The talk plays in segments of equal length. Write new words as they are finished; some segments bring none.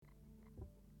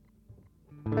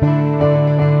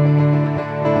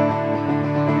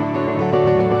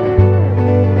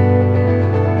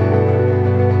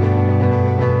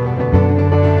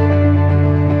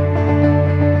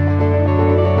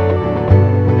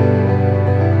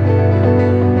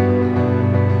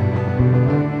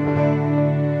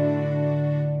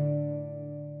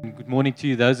to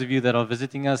you. Those of you that are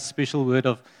visiting us, special word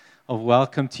of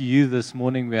welcome to you this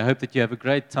morning. We hope that you have a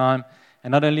great time,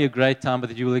 and not only a great time, but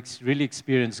that you will really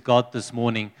experience God this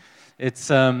morning. It's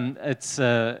almost it's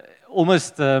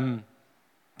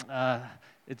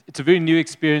a very new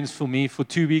experience for me. For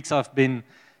 2 weeks, I've been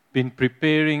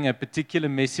preparing a particular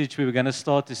message. We were going to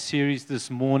start a series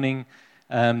this morning,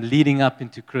 leading up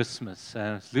into Christmas.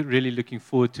 Really looking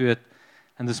forward to it.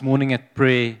 And this morning at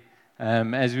prayer,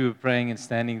 as we were praying and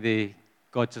standing there,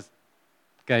 God just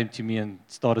came to me and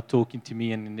started talking to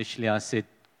me. And initially I said,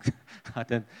 I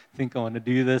don't think I want to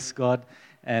do this, God.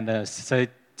 And so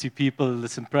to people,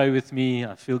 listen, pray with me.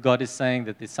 I feel God is saying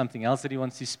that there's something else that He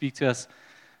wants to speak to us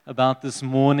about this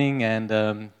morning.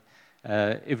 And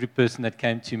every person that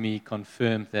came to me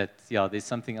confirmed that, there's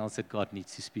something else that God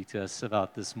needs to speak to us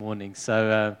about this morning.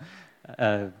 So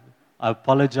I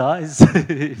apologize,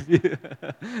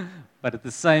 but at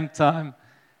the same time,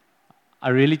 I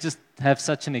really just have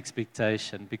such an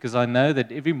expectation, because I know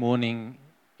that every morning,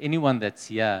 anyone that's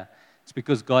here, it's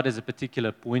because God has a particular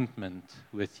appointment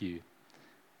with you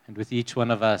and with each one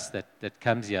of us that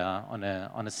comes here on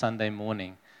a Sunday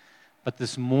morning. But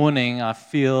this morning, I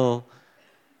feel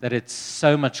that it's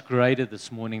so much greater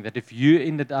this morning, that if you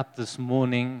ended up this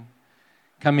morning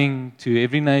coming to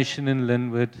Every Nation in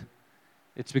Lynnwood,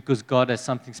 it's because God has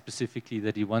something specifically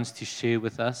that He wants to share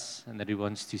with us, and that He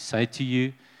wants to say to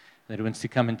you, that He wants to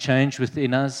come and change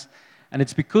within us. And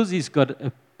it's because He's got a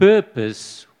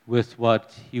purpose with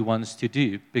what He wants to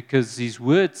do, because His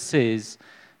word says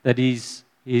that His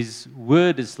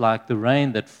word is like the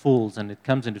rain that falls, and it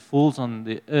comes and it falls on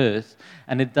the earth,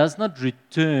 and it does not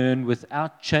return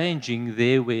without changing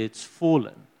there where it's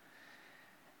fallen.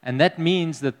 And that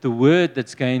means that the word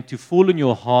that's going to fall in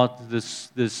your heart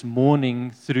this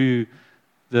morning through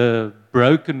the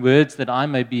broken words that I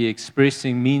may be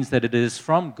expressing means that it is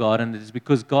from God, and it is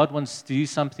because God wants to do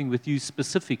something with you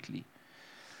specifically.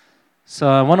 So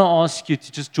I want to ask you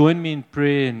to just join me in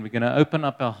prayer, and we're going to open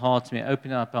up our hearts, we're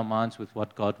open up our minds with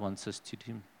what God wants us to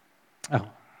do. Oh,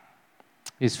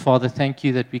 yes, Father, thank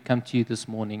you that we come to you this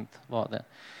morning, Father.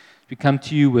 We come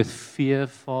to you with fear,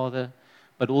 Father,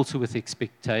 but also with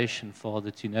expectation,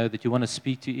 Father, to know that you want to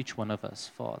speak to each one of us,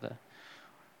 Father.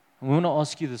 And we want to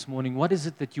ask you this morning, what is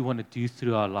it that you want to do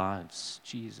through our lives,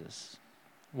 Jesus?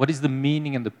 What is the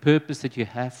meaning and the purpose that you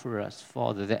have for us,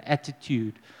 Father? The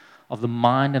attitude of the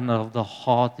mind and of the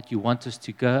heart that you want us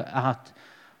to go out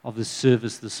of the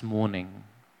service this morning.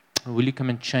 Will you come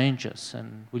and change us?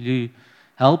 And will you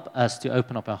help us to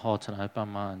open up our hearts and open our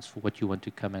minds for what you want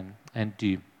to come in and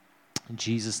do? In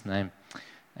Jesus' name.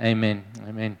 Amen.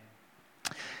 Amen.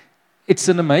 It's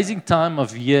an amazing time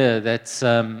of year that's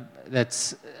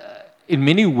in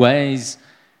many ways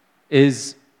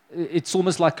it's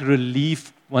almost like a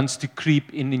relief wants to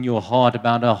creep in your heart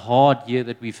about a hard year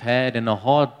that we've had, and a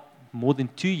hard more than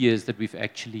 2 years that we've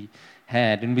actually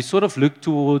had. And we sort of look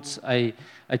towards a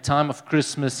time of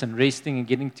Christmas and resting and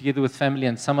getting together with family,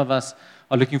 and some of us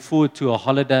are looking forward to a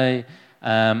holiday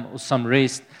or some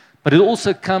rest. But it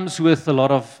also comes with a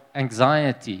lot of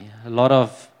anxiety, a lot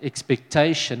of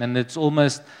expectation, and it's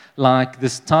almost like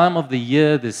this time of the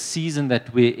year, this season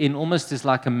that we're in, almost is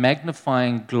like a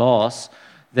magnifying glass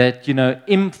that,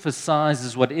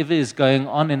 emphasizes whatever is going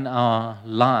on in our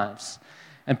lives.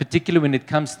 And particularly when it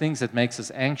comes to things that makes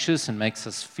us anxious and makes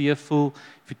us fearful.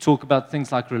 If we talk about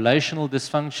things like relational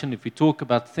dysfunction, if we talk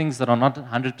about things that are not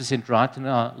 100% right in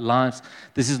our lives,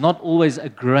 this is not always a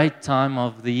great time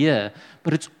of the year.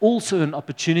 But it's also an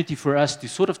opportunity for us to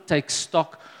sort of take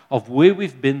stock of where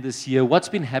we've been this year, what's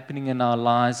been happening in our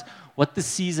lives, what the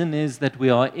season is that we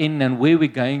are in, and where we're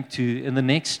going to in the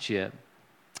next year.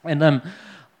 And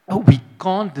we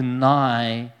can't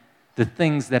deny the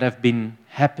things that have been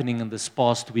happening in this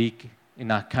past week in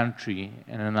our country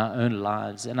and in our own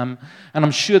lives. And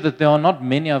I'm sure that there are not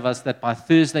many of us that by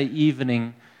Thursday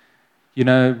evening,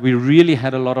 we really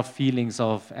had a lot of feelings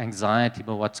of anxiety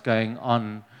about what's going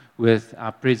on with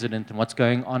our president and what's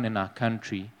going on in our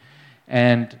country.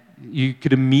 And you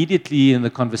could immediately, in the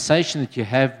conversation that you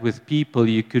have with people,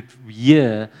 you could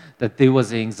hear that there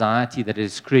was anxiety that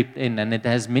has crept in, and it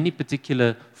has many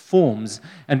particular forms.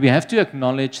 And we have to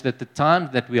acknowledge that the time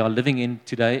that we are living in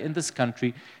today in this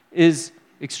country is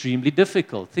extremely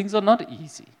difficult. Things are not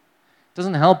easy. It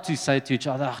doesn't help to say to each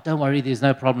other, don't worry, there's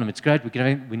no problem, it's great.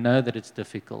 We know that it's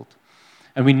difficult.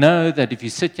 And we know that if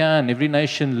you sit here in Every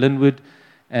Nation, Lynnwood,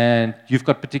 and you've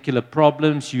got particular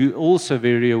problems, you're also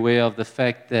very aware of the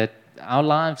fact that our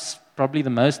lives, probably the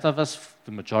most of us,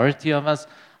 the majority of us,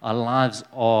 our lives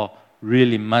are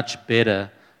really much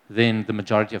better than the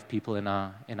majority of people in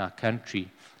our country.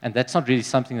 And that's not really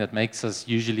something that makes us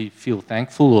usually feel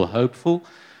thankful or hopeful,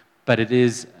 but it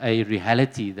is a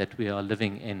reality that we are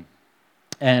living in.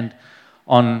 And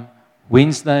on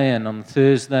Wednesday and on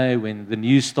Thursday, when the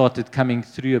news started coming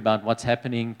through about what's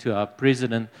happening to our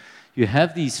president, you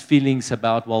have these feelings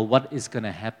about, well, what is going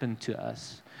to happen to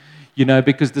us?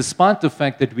 Because despite the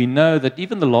fact that we know that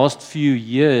even the last few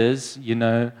years,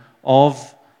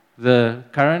 of the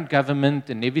current government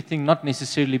and everything not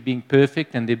necessarily being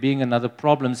perfect and there being another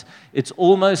problems, it's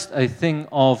almost a thing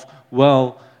of,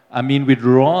 well, we'd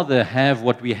rather have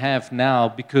what we have now,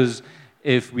 because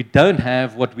if we don't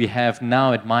have what we have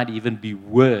now, it might even be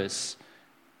worse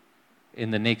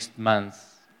in the next month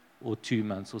or 2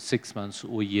 months or 6 months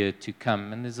or year to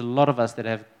come. And there's a lot of us that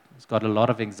have got a lot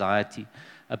of anxiety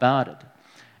about it.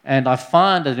 And I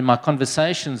find that in my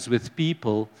conversations with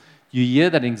people, you hear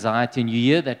that anxiety and you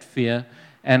hear that fear,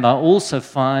 and I also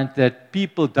find that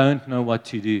people don't know what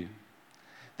to do.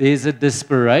 There's a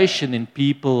desperation in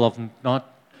people of not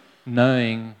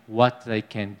knowing what they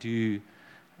can do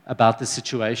about the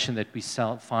situation that we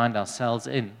find ourselves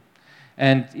in.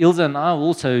 And Ilse and I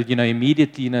also,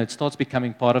 immediately, it starts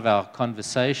becoming part of our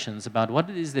conversations about what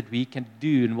it is that we can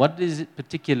do and what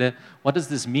does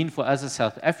this mean for us as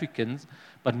South Africans,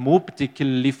 but more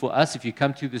particularly for us. If you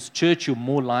come to this church, you're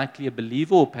more likely a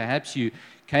believer, or perhaps you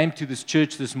came to this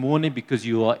church this morning because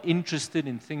you are interested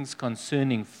in things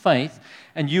concerning faith,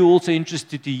 and you're also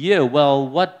interested to hear, well,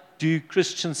 what do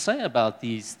Christians say about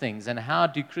these things, and how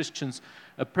do Christians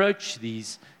approach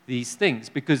these things?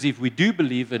 Because if we do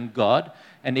believe in God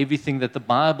and everything that the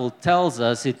Bible tells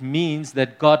us, it means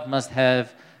that God must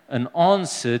have an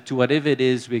answer to whatever it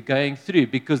is we're going through,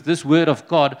 because this Word of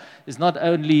God is not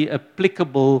only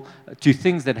applicable to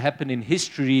things that happen in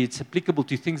history, it's applicable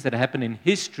to things that happen in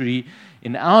history,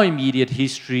 in our immediate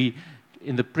history,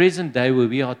 in the present day where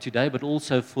we are today, but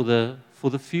also for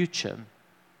the future.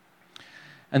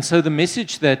 And so the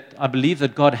message that I believe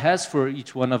that God has for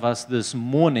each one of us this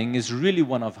morning is really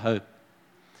one of hope.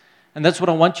 And that's what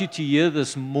I want you to hear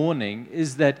this morning,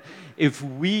 is that if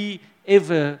we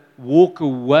ever walk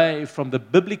away from the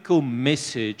biblical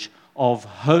message of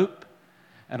hope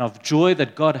and of joy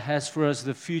that God has for us in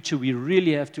the future, we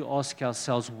really have to ask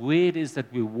ourselves where it is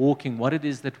that we're walking, what it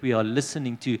is that we are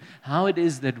listening to, how it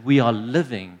is that we are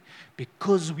living,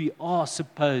 because we are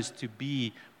supposed to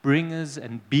be bringers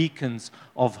and beacons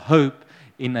of hope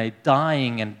in a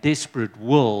dying and desperate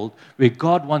world where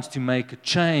God wants to make a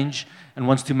change and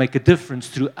wants to make a difference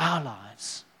through our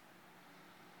lives.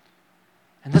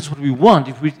 And that's what we want.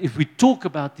 If we talk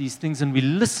about these things and we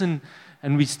listen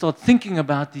and we start thinking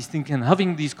about these things and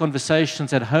having these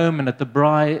conversations at home and at the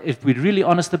braai, if we're really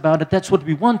honest about it, that's what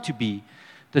we want to be.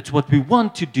 That's what we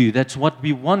want to do. That's what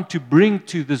we want to bring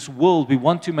to this world. We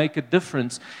want to make a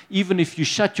difference. Even if you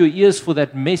shut your ears for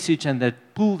that message and that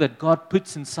pull that God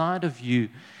puts inside of you,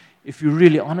 if you're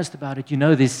really honest about it,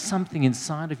 there's something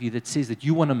inside of you that says that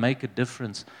you want to make a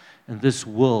difference in this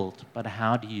world. But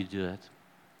how do you do it?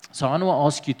 So I want to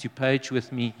ask you to page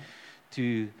with me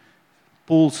to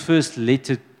Paul's first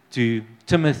letter to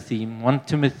Timothy, 1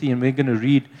 Timothy, and we're going to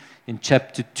read in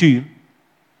chapter 2.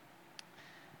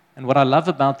 And what I love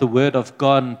about the Word of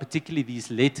God, and particularly these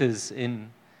letters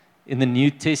in the New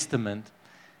Testament,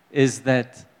 is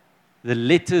that the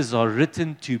letters are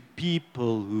written to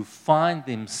people who find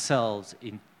themselves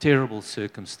in terrible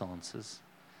circumstances.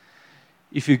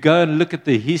 If you go and look at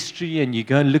the history and you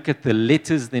go and look at the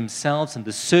letters themselves and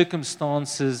the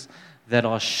circumstances that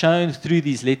are shown through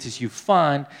these letters, you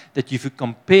find that if you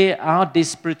compare our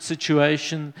desperate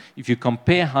situation, if you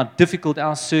compare how difficult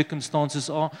our circumstances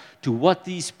are to what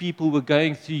these people were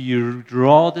going through, you'd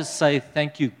rather say,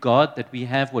 thank you, God, that we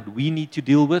have what we need to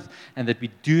deal with and that we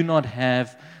do not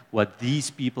have what these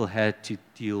people had to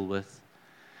deal with.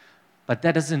 But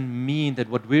that doesn't mean that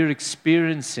what we're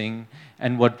experiencing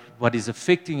and what is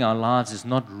affecting our lives is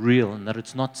not real and that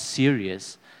it's not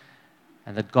serious.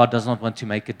 And that God does not want to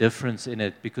make a difference in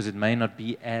it because it may not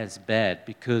be as bad.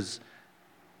 Because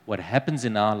what happens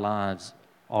in our lives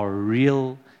are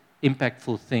real,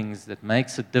 impactful things that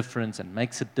makes a difference and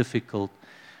makes it difficult,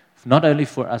 not only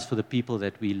for us, for the people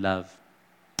that we love.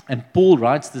 And Paul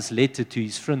writes this letter to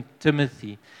his friend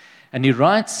Timothy. And he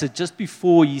writes it just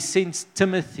before he sends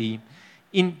Timothy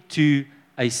into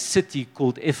a city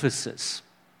called Ephesus.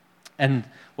 And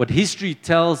what history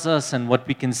tells us and what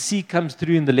we can see comes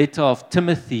through in the letter of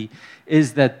Timothy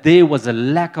is that there was a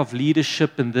lack of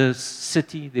leadership in this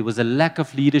city. There was a lack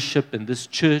of leadership in this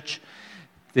church.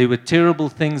 There were terrible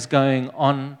things going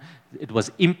on. It was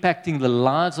impacting the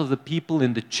lives of the people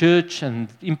in the church and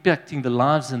impacting the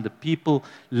lives and the people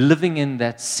living in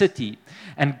that city.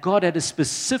 And God had a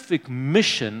specific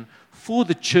mission for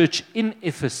the church in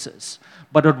Ephesus.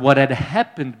 But what had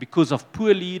happened because of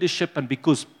poor leadership and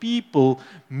because people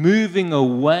moving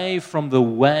away from the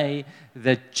way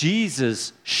that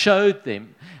Jesus showed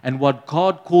them and what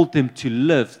God called them to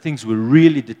live, things were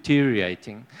really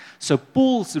deteriorating. So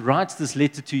Paul writes this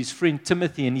letter to his friend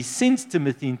Timothy, and he sends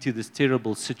Timothy into this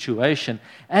terrible situation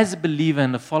as a believer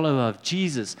and a follower of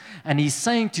Jesus. And he's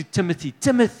saying to Timothy,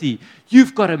 Timothy,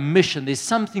 you've got a mission. There's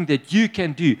something that you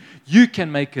can do. You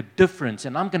can make a difference.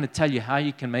 And I'm going to tell you how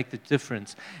you can make the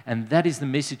difference. And that is the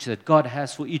message that God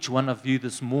has for each one of you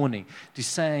this morning, to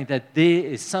say that there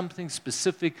is something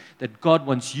specific that God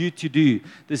wants you to do.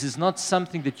 This is not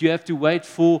something that you have to wait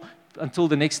for until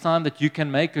the next time that you can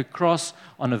make a cross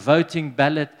on a voting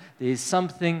ballot. There is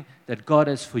something that God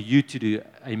has for you to do,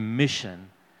 a mission.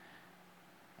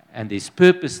 And there's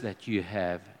purpose that you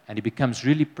have. And it becomes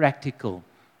really practical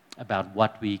about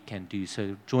what we can do.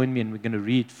 So join me, and we're going to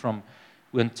read from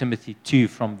 1 Timothy 2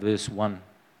 from verse 1.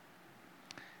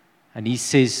 And he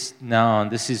says now, and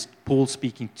this is Paul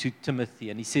speaking to Timothy,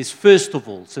 and he says, first of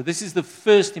all, so this is the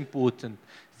first important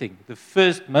thing, the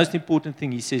first most important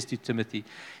thing he says to Timothy.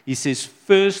 He says,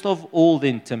 first of all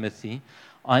then, Timothy,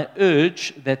 I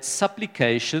urge that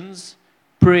supplications,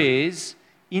 prayers,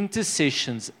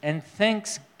 intercessions, and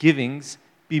thanksgivings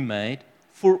be made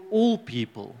for all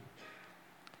people,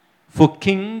 for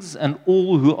kings and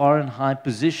all who are in high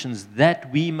positions,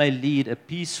 that we may lead a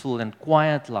peaceful and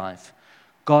quiet life,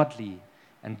 godly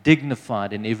and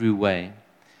dignified in every way.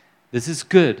 This is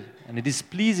good, and it is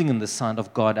pleasing in the sight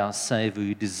of God our Savior,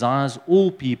 who desires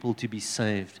all people to be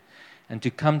saved and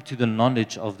to come to the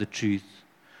knowledge of the truth.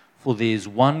 For there is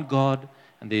one God,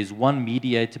 and there is one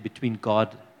mediator between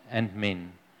God and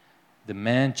men, the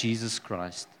man Jesus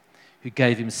Christ, who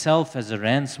gave himself as a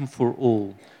ransom for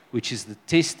all, which is the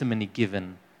testimony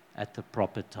given at the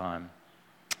proper time.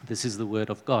 This is the word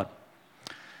of God.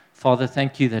 Father,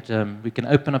 thank you that we can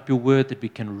open up your word, that we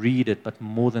can read it, but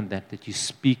more than that, that you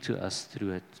speak to us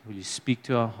through it. Will you speak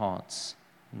to our hearts?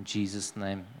 In Jesus'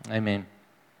 name, amen.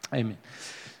 Amen.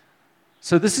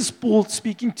 So this is Paul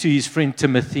speaking to his friend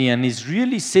Timothy, and he's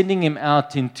really sending him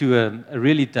out into a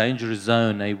really dangerous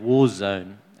zone, a war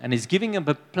zone. And he's giving him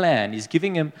a plan. He's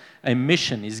giving him a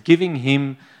mission. He's giving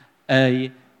him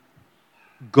a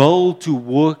goal to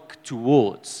work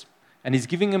towards. And he's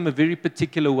giving him a very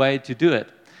particular way to do it.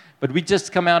 But we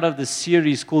just come out of this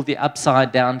series called The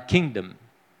Upside Down Kingdom,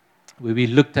 where we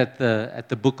looked at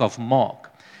the book of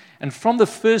Mark. And from the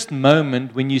first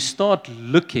moment when you start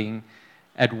looking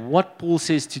at what Paul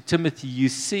says to Timothy, you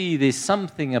see there's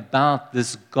something about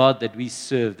this God that we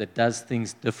serve that does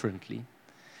things differently.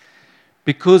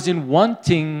 Because in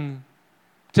wanting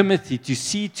Timothy to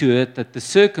see to it that the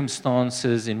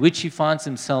circumstances in which he finds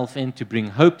himself in, to bring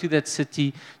hope to that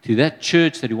city, to that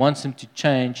church that he wants him to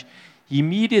change, he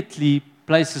immediately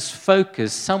places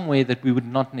focus somewhere that we would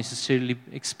not necessarily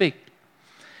expect.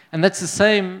 And that's the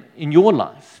same in your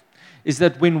life, is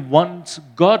that when once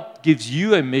God gives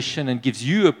you a mission and gives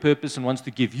you a purpose and wants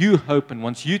to give you hope and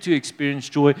wants you to experience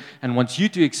joy and wants you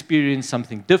to experience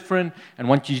something different and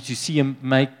wants you to see Him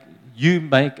make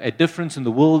a difference in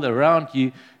the world around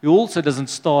you, He also doesn't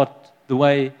start the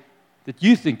way that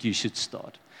you think you should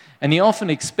start. And He often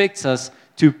expects us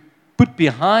to put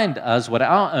behind us what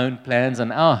our own plans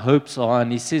and our hopes are,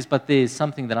 and He says, but there's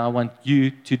something that I want you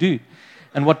to do.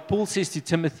 And what Paul says to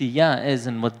Timothy, is,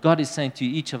 and what God is saying to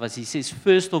each of us, he says,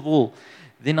 first of all,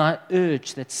 then I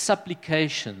urge that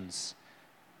supplications,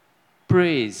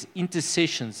 prayers,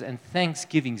 intercessions, and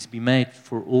thanksgivings be made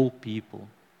for all people.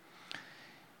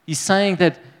 He's saying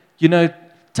that,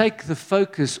 take the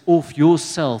focus off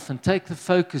yourself and take the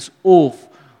focus off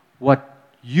what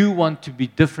you want to be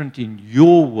different in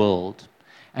your world,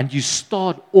 and you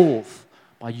start off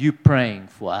by you praying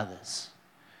for others.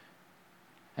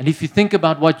 And if you think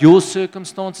about what your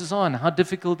circumstances are and how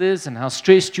difficult it is and how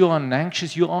stressed you are and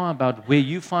anxious you are about where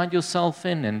you find yourself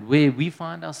in and where we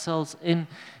find ourselves in,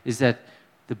 is that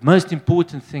the most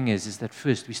important thing is that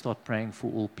first we start praying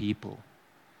for all people.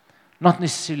 Not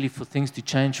necessarily for things to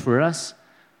change for us,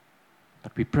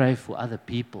 but we pray for other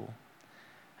people.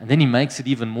 And then he makes it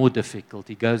even more difficult.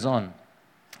 He goes on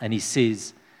and he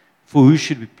says, for who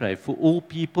should we pray? For all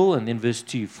people, and then verse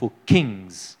 2, for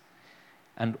kings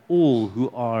and all who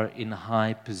are in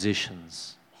high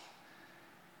positions.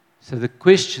 So the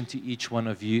question to each one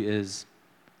of you is,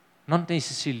 not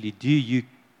necessarily do you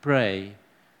pray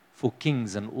for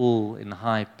kings and all in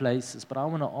high places, but I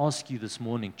want to ask you this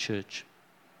morning, church,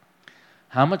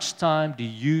 How much time do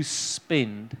you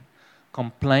spend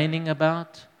complaining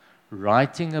about,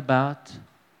 writing about,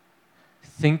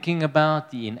 thinking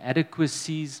about the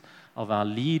inadequacies of our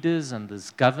leaders and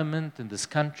this government and this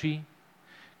country,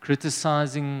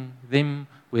 criticizing them,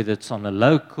 whether it's on a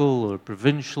local or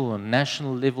provincial or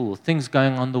national level or things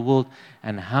going on in the world,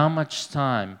 and how much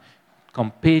time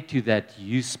compared to that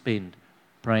you spend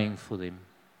praying for them?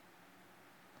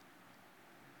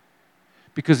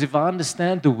 Because if I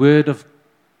understand the word of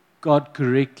God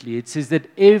correctly, it says that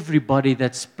everybody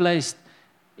that's placed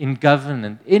in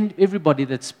government, everybody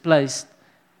that's placed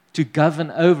to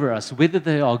govern over us, whether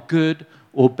they are good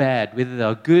or bad, whether they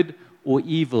are good or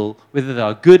evil, whether they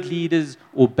are good leaders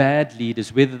or bad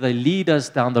leaders, whether they lead us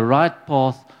down the right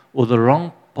path or the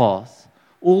wrong path,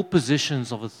 all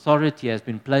positions of authority has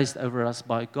been placed over us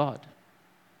by God.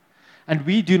 And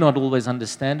we do not always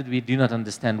understand it. We do not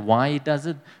understand why He does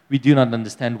it. We do not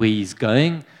understand where He's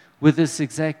going with this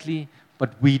exactly.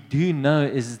 But we do know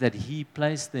is that He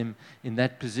placed them in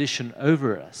that position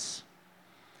over us.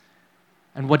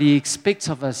 And what He expects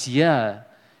of us here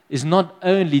is not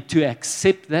only to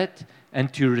accept that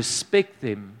and to respect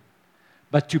them,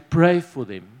 but to pray for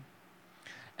them.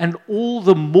 And all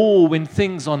the more when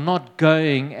things are not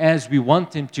going as we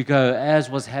want them to go, as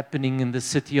was happening in the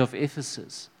city of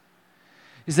Ephesus,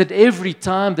 is that every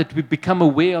time that we become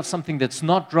aware of something that's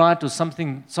not right or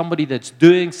somebody that's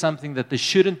doing something that they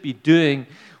shouldn't be doing,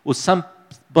 or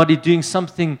somebody doing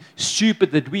something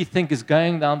stupid that we think is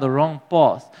going down the wrong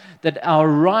path, that our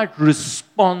right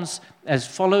response as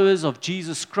followers of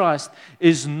Jesus Christ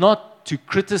is not to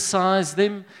criticize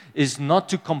them, is not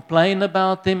to complain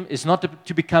about them, is not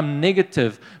to become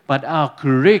negative, but our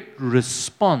correct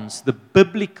response, the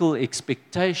biblical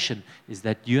expectation, is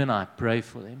that you and I pray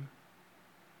for them.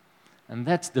 And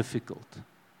that's difficult.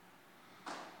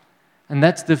 And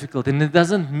that's difficult. And it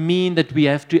doesn't mean that we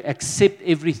have to accept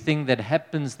everything that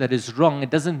happens that is wrong. It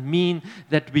doesn't mean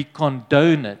that we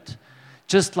condone it.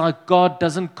 Just like God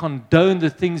doesn't condone the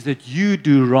things that you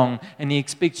do wrong and He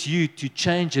expects you to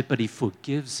change it, but He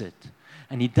forgives it.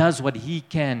 And He does what He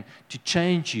can to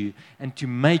change you and to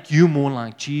make you more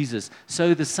like Jesus.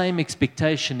 So the same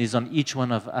expectation is on each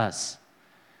one of us.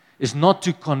 Is not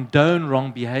to condone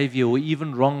wrong behavior or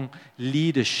even wrong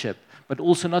leadership, but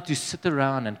also not to sit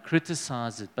around and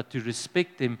criticize it, but to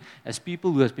respect them as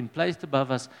people who have been placed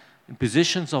above us in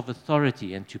positions of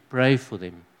authority and to pray for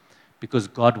them. Because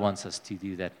God wants us to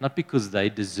do that. Not because they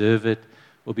deserve it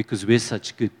or because we're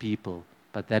such good people,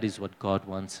 but that is what God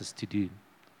wants us to do.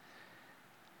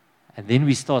 And then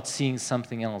we start seeing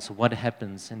something else. What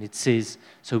happens? And it says,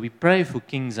 so we pray for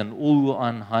kings and all who are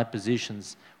in high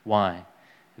positions. Why?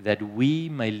 That we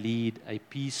may lead a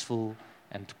peaceful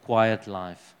and quiet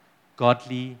life,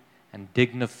 godly and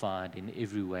dignified in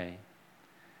every way.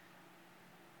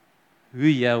 Who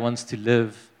here wants to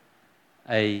live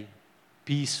a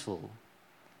peaceful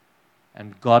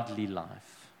and godly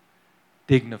life,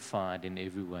 dignified in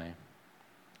every way?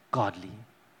 Godly.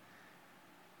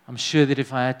 I'm sure that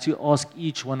if I had to ask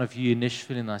each one of you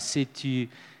initially, and I said to you,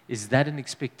 is that an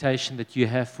expectation that you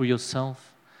have for yourself?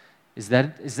 Is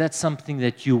that something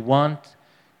that you want?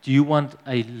 Do you want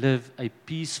live a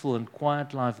peaceful and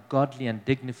quiet life, godly and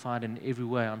dignified in every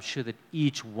way? I'm sure that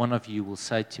each one of you will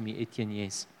say to me, Etienne,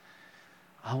 yes,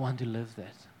 I want to live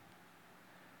that.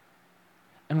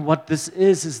 And what this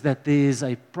is that there is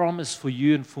a promise for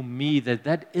you and for me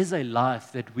that is a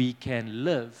life that we can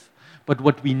live. But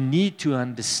what we need to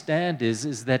understand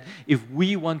is that if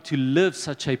we want to live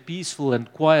such a peaceful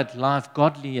and quiet life,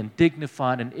 godly and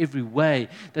dignified in every way,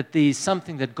 that there is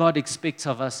something that God expects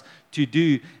of us to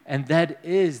do, and that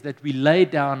is that we lay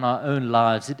down our own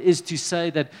lives. It is to say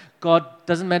that God,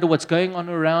 doesn't matter what's going on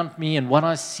around me, and what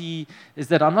I see is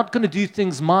that I'm not going to do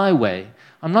things my way.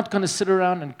 I'm not going to sit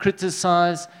around and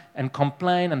criticize and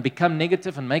complain and become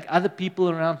negative and make other people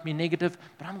around me negative,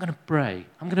 but I'm going to pray.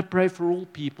 I'm going to pray for all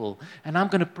people, and I'm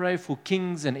going to pray for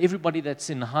kings and everybody that's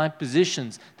in high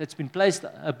positions that's been placed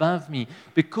above me,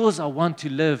 because I want to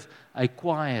live a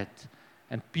quiet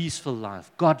and peaceful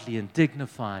life, godly and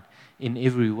dignified in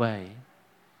every way.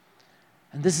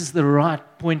 And this is the right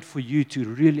point for you to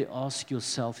really ask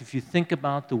yourself. If you think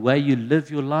about the way you live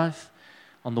your life,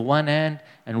 on the one hand,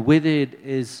 and whether it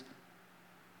is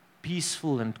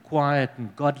peaceful and quiet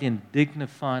and godly and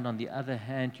dignified on the other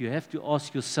hand, you have to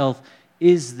ask yourself,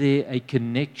 is there a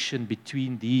connection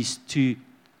between these two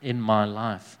in my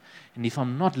life? And if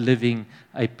I'm not living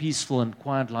a peaceful and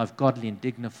quiet life, godly and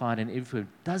dignified and everywhere,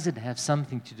 does it have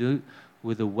something to do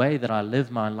with the way that I live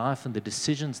my life and the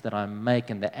decisions that I make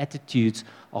and the attitudes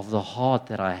of the heart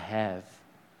that I have?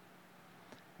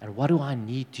 And what do I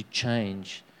need to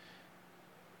change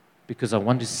because I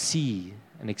want to see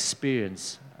and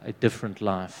experience a different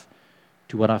life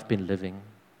to what I've been living.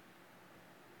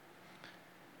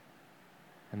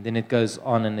 And then it goes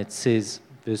on and it says,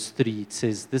 verse 3, it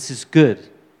says, this is good,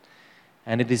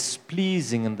 and it is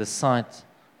pleasing in the sight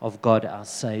of God our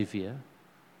Savior.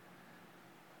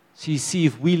 So you see,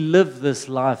 if we live this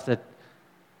life that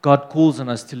God calls on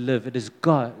us to live, it is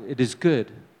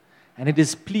good, and it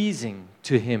is pleasing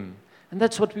to Him. And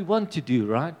that's what we want to do,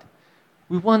 right?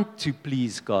 We want to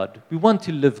please God. We want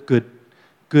to live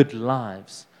good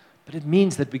lives. But it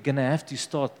means that we're going to have to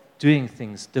start doing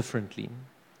things differently.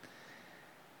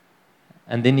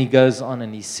 And then he goes on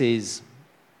and he says,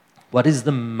 what is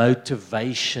the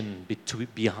motivation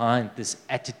behind this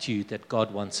attitude that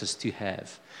God wants us to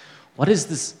have? What is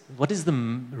the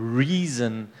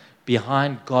reason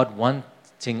behind God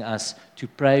wanting us to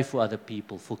pray for other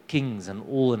people, for kings and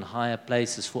all in higher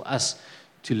places, for us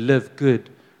to live good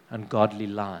and godly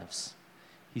lives?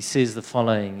 He says the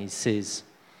following, he says,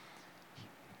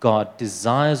 God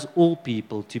desires all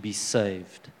people to be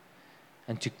saved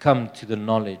and to come to the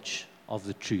knowledge of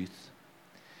the truth.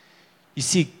 You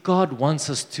see, God wants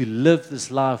us to live this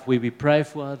life where we pray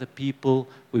for other people,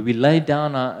 where we lay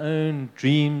down our own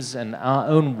dreams and our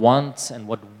own wants and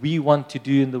what we want to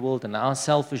do in the world and our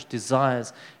selfish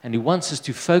desires. And He wants us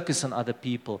to focus on other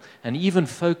people and even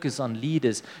focus on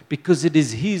leaders, because it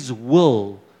is His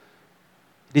will,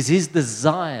 it is His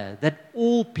desire that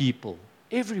all people,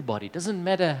 everybody, doesn't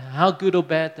matter how good or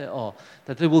bad they are,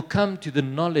 that they will come to the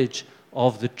knowledge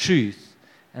of the truth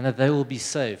and that they will be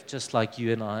saved, just like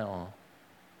you and I are.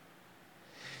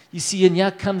 You see, and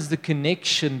here comes the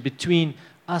connection between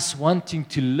us wanting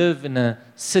to live in a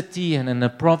city and in a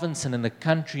province and in a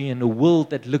country and a world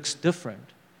that looks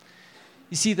different.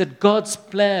 You see, that God's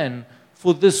plan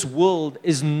for this world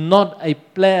is not a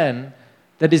plan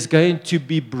that is going to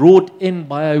be brought in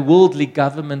by a worldly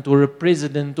government or a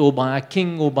president or by a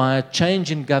king or by a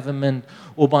change in government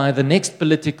or by the next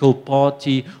political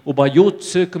party or by your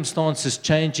circumstances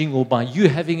changing or by you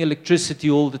having electricity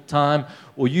all the time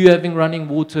or you having running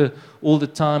water all the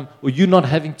time or you not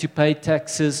having to pay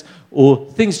taxes or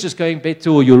things just going better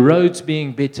or your roads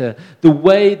being better. The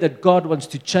way that God wants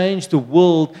to change the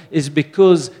world is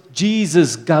because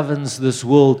Jesus governs this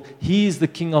world. He is the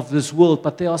king of this world.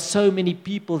 But there are so many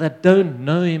people that don't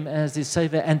know Him as their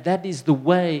Savior. And that is the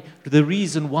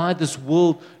reason why this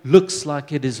world looks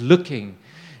like it is looking.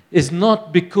 Is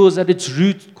not because at its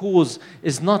root cause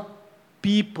is not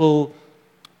people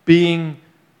being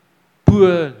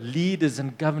poor leaders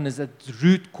and governors. At the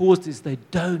root cause is they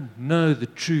don't know the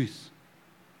truth.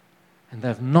 And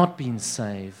they've not been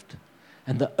saved.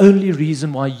 And the only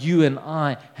reason why you and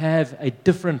I have a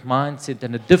different mindset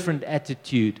and a different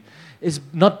attitude is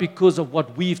not because of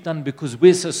what we've done, because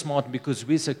we're so smart, because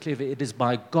we're so clever. It is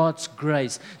by God's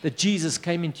grace that Jesus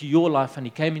came into your life and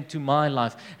He came into my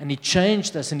life and He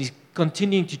changed us and He's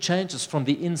continuing to change us from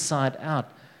the inside out.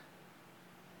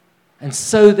 And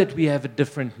so that we have a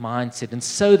different mindset and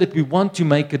so that we want to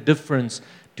make a difference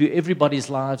to everybody's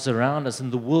lives around us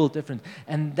and the world different.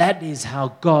 And that is how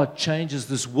God changes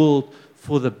this world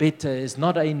for the better. It's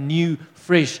not a new,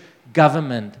 fresh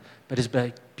government, but it's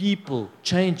by people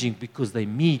changing because they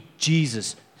meet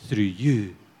Jesus through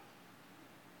you.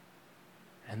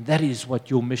 And that is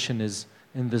what your mission is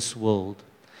in this world.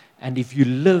 And if you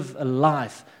live a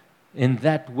life in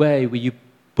that way where you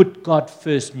put God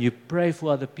first and you pray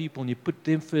for other people and you put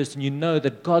them first and you know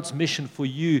that God's mission for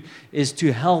you is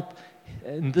to help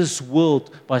in this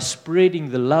world by spreading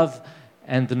the love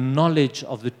and the knowledge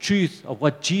of the truth of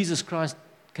what Jesus Christ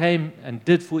came and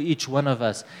did for each one of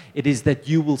us, it is that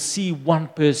you will see one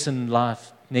person in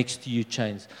life next to you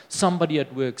change. Somebody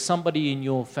at work, somebody in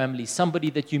your family, somebody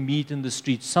that you meet in the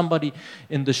streets, somebody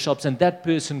in the shops, and that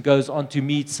person goes on to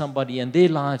meet somebody and their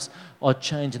lives are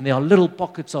changed, and there are little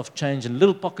pockets of change and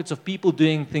little pockets of people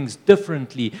doing things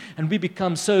differently, and we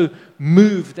become so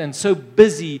moved and so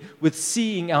busy with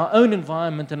seeing our own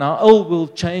environment and our own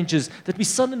world changes that we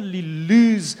suddenly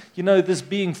lose, this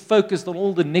being focused on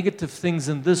all the negative things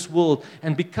in this world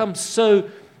and become so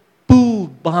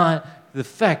pulled by the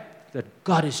fact that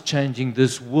God is changing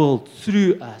this world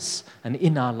through us and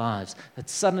in our lives, that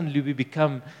suddenly we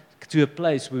become to a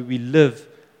place where we live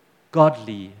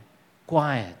godly,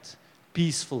 quiet,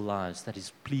 peaceful lives that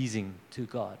is pleasing to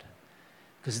God.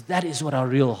 Because that is what our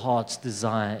real heart's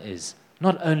desire is.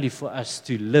 Not only for us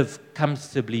to live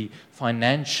comfortably,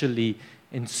 financially,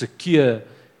 and secure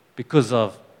because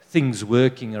of things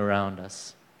working around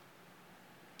us.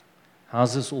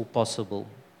 How's this all possible?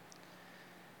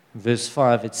 Verse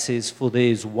 5, it says, "For there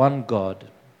is one God,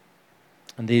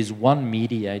 and there is one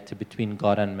mediator between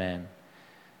God and man,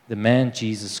 the man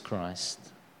Jesus Christ.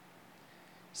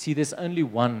 See, there's only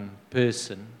one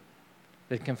person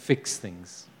that can fix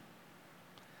things.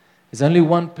 There's only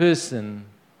one person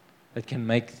that can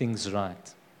make things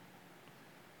right.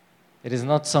 It is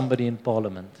not somebody in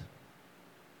parliament.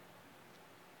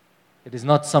 It is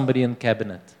not somebody in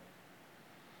cabinet.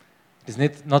 It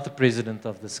is not the president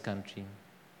of this country.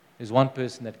 There's one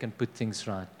person that can put things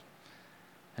right,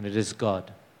 and it is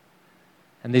God.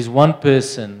 And there's one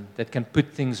person that can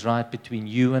put things right between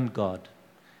you and God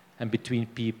and between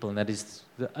people, and that is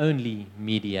the only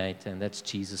mediator, and that's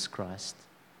Jesus Christ.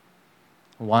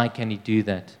 Why can he do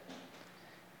that?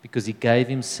 Because he gave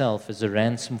himself as a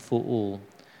ransom for all,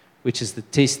 which is the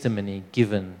testimony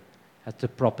given at the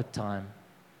proper time.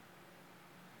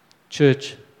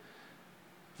 Church,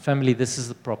 family, this is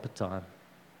the proper time.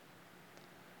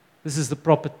 This is the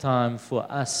proper time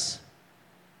for us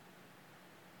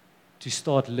to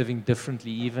start living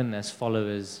differently, even as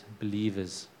followers,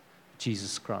 believers of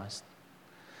Jesus Christ.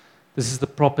 This is the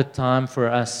proper time for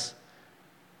us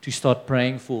to start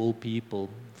praying for all people,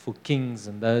 for kings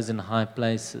and those in high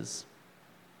places.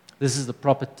 This is the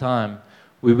proper time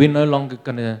where we're no longer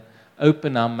going to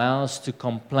open our mouths to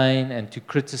complain and to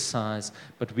criticize,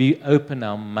 but we open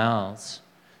our mouths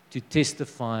to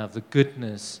testify of the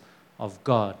goodness of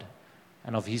God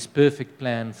and of his perfect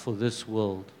plan for this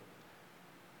world.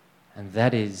 And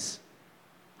that is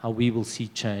how we will see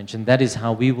change. And that is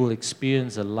how we will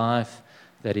experience a life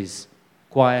that is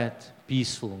quiet,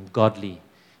 peaceful, and godly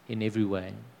in every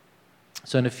way.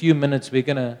 So in a few minutes, we're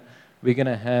gonna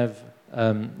have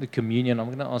the communion. I'm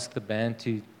going to ask the band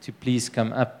to please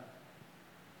come up.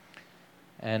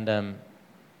 And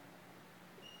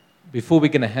before we're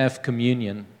going to have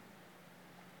communion,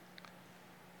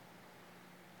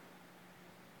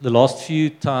 the last few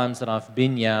times that I've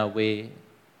been here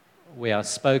where I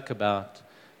spoke about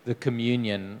the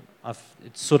communion,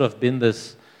 it's sort of been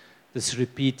this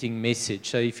repeating message.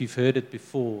 So if you've heard it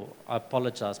before, I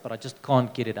apologize, but I just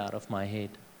can't get it out of my head.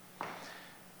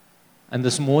 And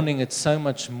this morning, it's so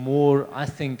much more, I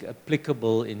think,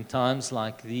 applicable in times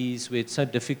like these where it's so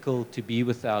difficult to be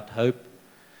without hope.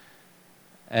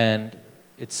 And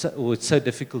it's so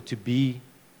difficult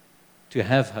to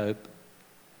have hope.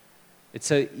 It's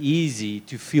so easy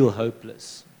to feel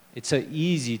hopeless. It's so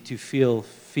easy to feel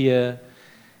fear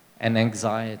and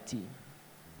anxiety.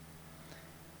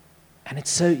 And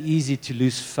it's so easy to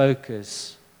lose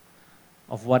focus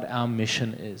of what our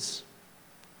mission is.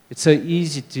 It's so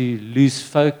easy to lose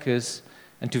focus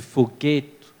and to forget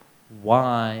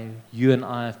why you and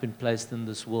I have been placed in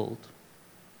this world.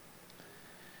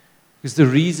 Because the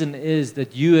reason is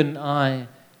that you and I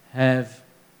have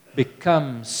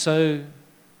become so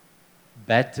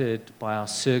battered by our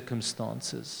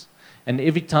circumstances. And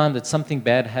every time that something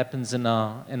bad happens in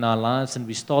our lives and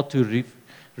we start to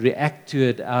react to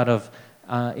it out of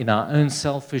in our own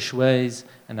selfish ways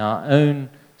and our own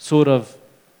sort of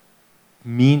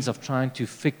means of trying to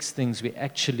fix things, we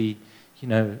actually,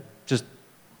 just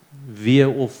veer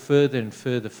off further and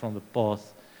further from the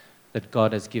path that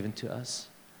God has given to us.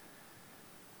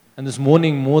 And this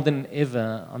morning, more than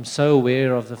ever, I'm so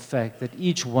aware of the fact that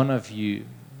each one of you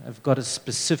have got a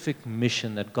specific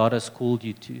mission that God has called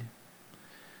you to,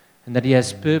 and that he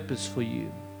has purpose for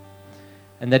you,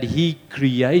 and that he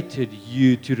created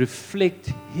you to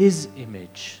reflect his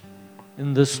image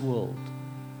in this world.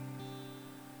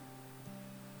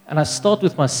 And I start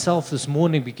with myself this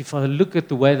morning, because if I look at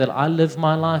the way that I live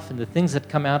my life and the things that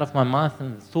come out of my mouth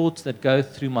and the thoughts that go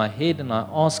through my head, and I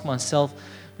ask myself,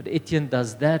 but Etienne,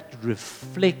 does that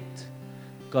reflect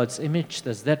God's image?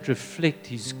 Does that reflect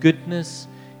his goodness,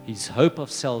 his hope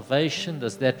of salvation?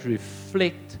 Does that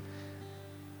reflect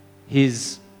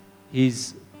his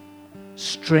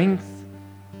strength,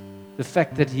 the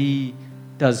fact that he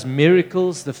does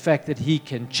miracles, the fact that he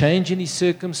can change any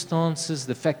circumstances,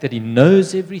 the fact that he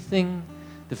knows everything,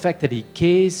 the fact that he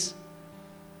cares?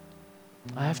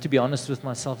 I have to be honest with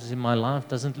myself, as in my life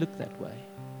doesn't look that way.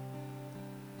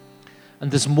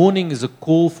 And this morning is a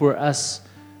call for us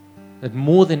that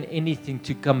more than anything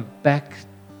to come back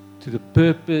to the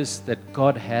purpose that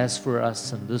God has for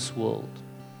us in this world.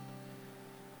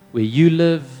 Where you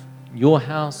live, in your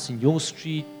house, in your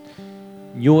street,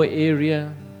 in your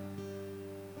area,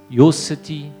 your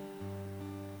city,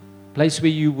 place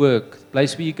where you work,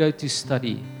 place where you go to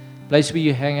study, place where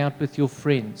you hang out with your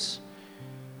friends.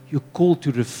 You're called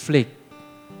to reflect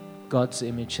God's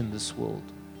image in this world.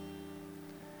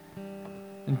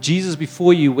 And Jesus,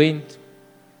 before you went,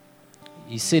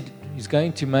 he said he's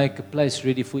going to make a place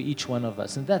ready for each one of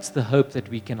us. And that's the hope that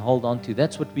we can hold on to.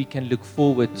 That's what we can look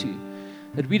forward to.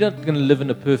 That we're not going to live in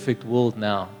a perfect world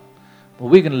now. Well,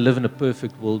 we're going to live in a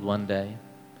perfect world one day.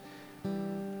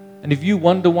 And if you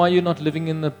wonder why you're not living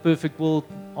in the perfect world,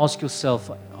 ask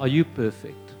yourself, are you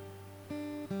perfect?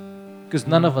 Because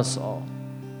none of us are.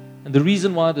 And the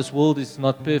reason why this world is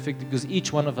not perfect is because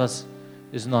each one of us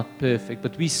is not perfect.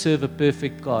 But we serve a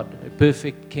perfect God, a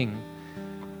perfect King,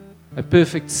 a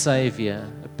perfect Savior,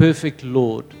 a perfect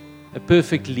Lord, a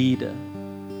perfect leader.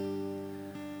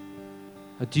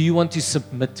 Do you want to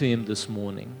submit to Him this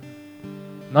morning?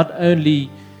 Not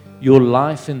only your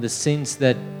life in the sense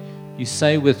that you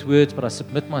say with words, but I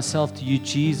submit myself to you,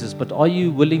 Jesus, but are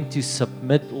you willing to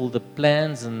submit all the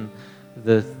plans and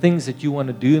the things that you want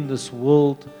to do in this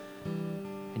world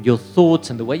and your thoughts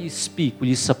and the way you speak? Will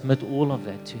you submit all of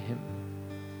that to Him?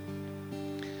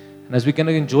 And as we're going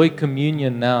to enjoy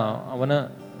communion now, I want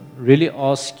to really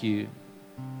ask you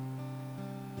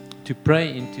to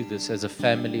pray into this as a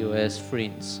family or as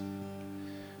friends.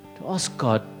 To ask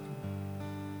God,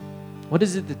 what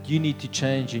is it that you need to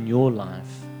change in your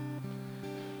life?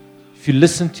 If you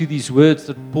listen to these words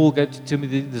that Paul gave to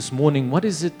Timothy this morning, what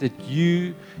is it that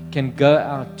you can go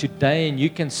out today and you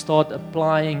can start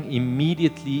applying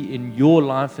immediately in your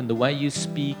life, in the way you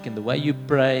speak, in the way you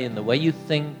pray, in the way you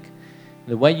think, in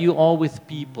the way you are with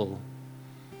people,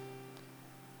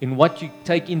 in what you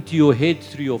take into your head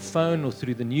through your phone or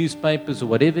through the newspapers or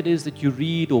whatever it is that you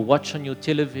read or watch on your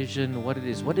television or what it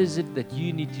is. What is it that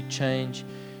you need to change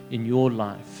in your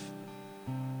life?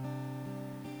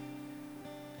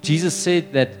 Jesus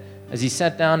said that as He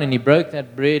sat down and He broke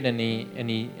that bread and He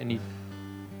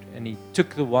took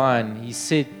the wine, He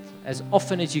said, as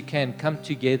often as you can, come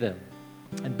together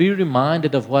and be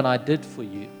reminded of what I did for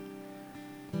you.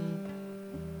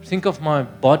 Think of my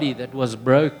body that was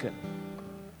broken.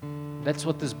 That's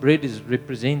what this bread is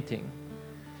representing.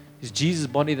 It's Jesus'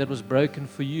 body that was broken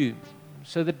for you.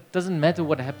 So that it doesn't matter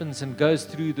what happens and goes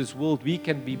through this world. We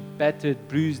can be battered,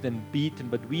 bruised, and beaten,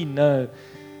 but we know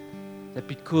that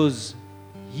because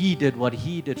He did what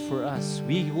He did for us,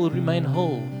 we will remain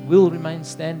whole, we'll remain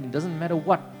standing. Doesn't matter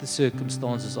what the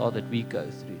circumstances are that we go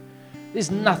through. There's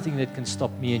nothing that can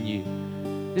stop me and you.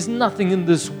 There's nothing in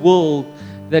this world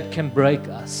that can break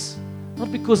us.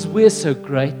 Not because we're so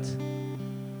great,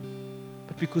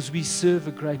 but because we serve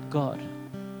a great God.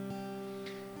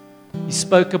 He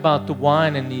spoke about the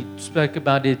wine and He spoke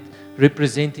about it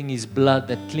representing His blood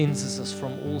that cleanses us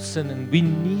from all sin. And we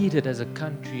need it as a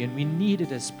country and we need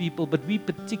it as people, but we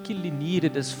particularly need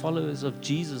it as followers of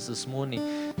Jesus this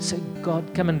morning. Say,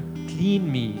 God, come and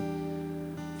clean me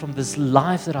from this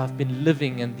life that I've been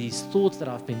living and these thoughts that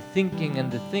I've been thinking and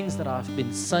the things that I've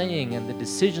been saying and the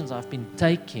decisions I've been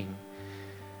taking.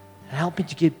 And help me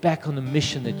to get back on the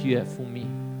mission that you have for me.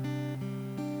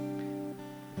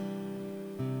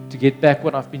 To get back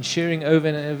what I've been sharing over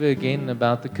and over again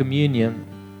about the communion,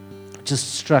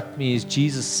 just struck me as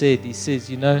Jesus said. He says,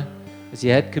 you know, as He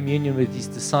had communion with His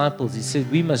disciples, He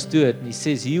said, we must do it. And He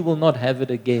says, you will not have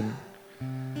it again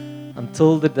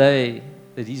until the day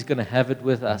that He's going to have it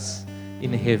with us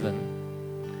in heaven.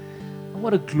 And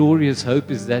what a glorious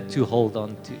hope is that to hold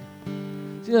on to.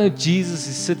 You know, Jesus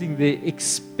is sitting there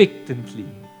expectantly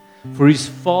for His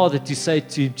Father to say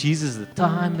to Him, Jesus, the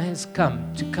time has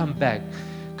come to come back.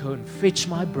 Go and fetch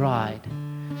my bride.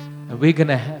 And we're going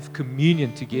to have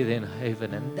communion together in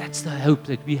heaven. And that's the hope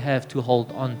that we have to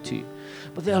hold on to.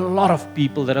 But there are a lot of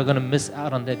people that are going to miss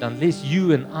out on that unless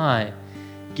you and I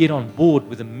get on board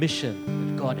with the mission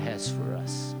that God has for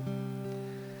us.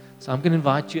 So I'm going to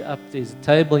invite you up. There's a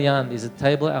table here and there's a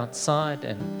table outside.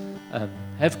 And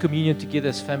have communion together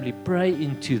as family. Pray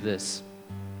into this.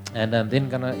 And I'm then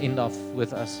going to end off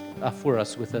with us, for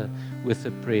us with a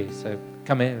prayer. So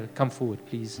come forward,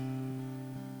 please.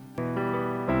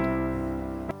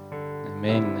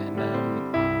 Amen.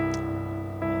 And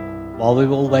while we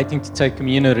were all waiting to take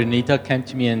communion, Renita came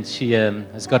to me and she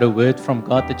has got a word from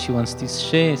God that she wants to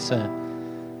share. So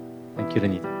thank you,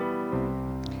 Renita.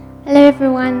 Hello,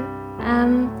 everyone.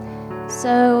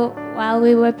 So while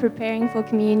we were preparing for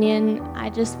communion, I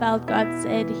just felt God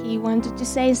said He wanted to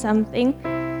say something.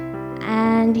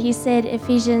 And He said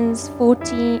Ephesians 4,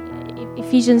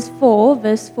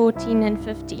 verse 14 and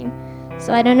 15.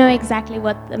 So I don't know exactly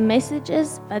what the message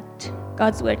is, but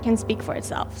God's word can speak for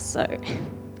itself. So,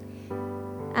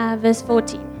 verse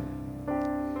 14.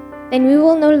 Then we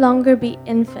will no longer be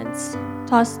infants,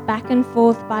 tossed back and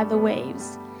forth by the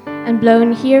waves, and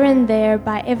blown here and there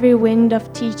by every wind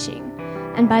of teaching,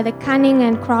 and by the cunning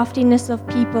and craftiness of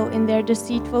people in their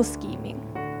deceitful scheming.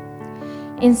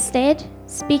 Instead,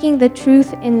 speaking the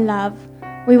truth in love,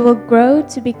 we will grow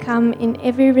to become in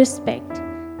every respect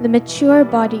the mature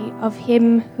body of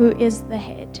Him who is the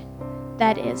head,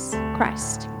 that is,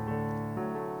 Christ.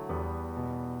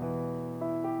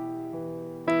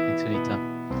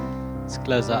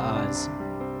 close our eyes.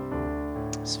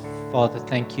 Father,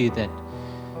 thank you that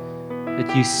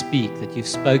you speak, that you've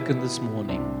spoken this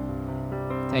morning.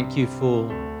 Thank you for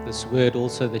this word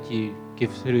also that you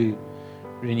give through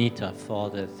Renita,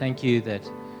 Father. Thank you that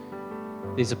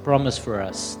there's a promise for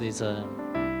us,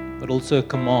 but also a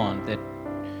command that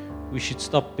we should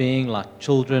stop being like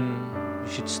children.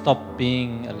 We should stop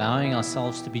allowing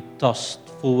ourselves to be tossed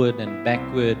forward and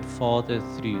backward, Father,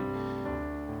 through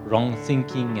wrong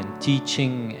thinking and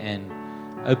teaching and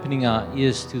opening our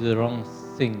ears to the wrong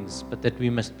things, but that we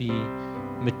must be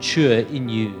mature in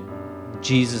you,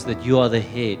 Jesus, that you are the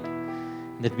head,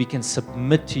 and that we can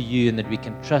submit to you, and that we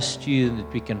can trust you, and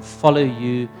that we can follow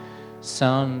you,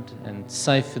 sound and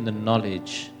safe in the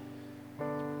knowledge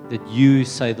that you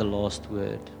say the last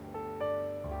word,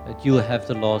 that you'll have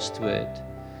the last word.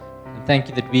 And thank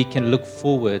you that we can look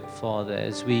forward, Father,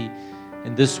 as we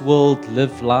in this world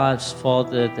live lives,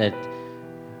 Father, that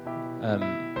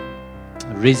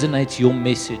resonates your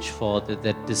message, Father,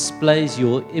 that displays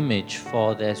your image,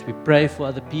 Father, as we pray for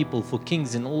other people, for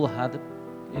kings in all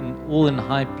in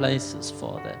high places,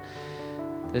 Father.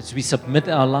 As we submit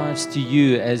our lives to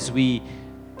you, as we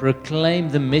proclaim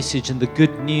the message and the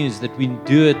good news, that we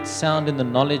do it sound in the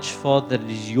knowledge, Father, that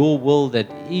it is your will that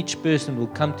each person will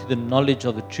come to the knowledge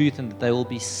of the truth and that they will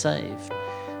be saved.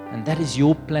 And that is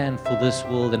your plan for this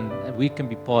world, and we can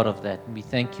be part of that, and we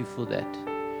thank you for that.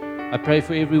 I pray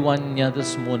for everyone here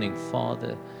this morning,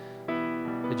 Father,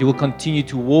 that you will continue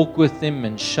to walk with them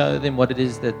and show them what it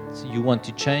is that you want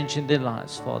to change in their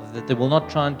lives, Father, that they will not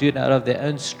try and do it out of their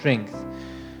own strength,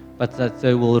 but that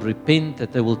they will repent,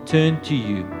 that they will turn to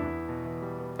you,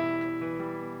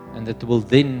 and that they will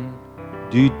then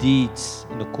do deeds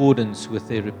in accordance with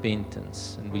their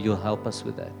repentance. And will you help us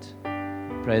with that?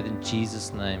 I pray in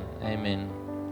Jesus' name. Amen.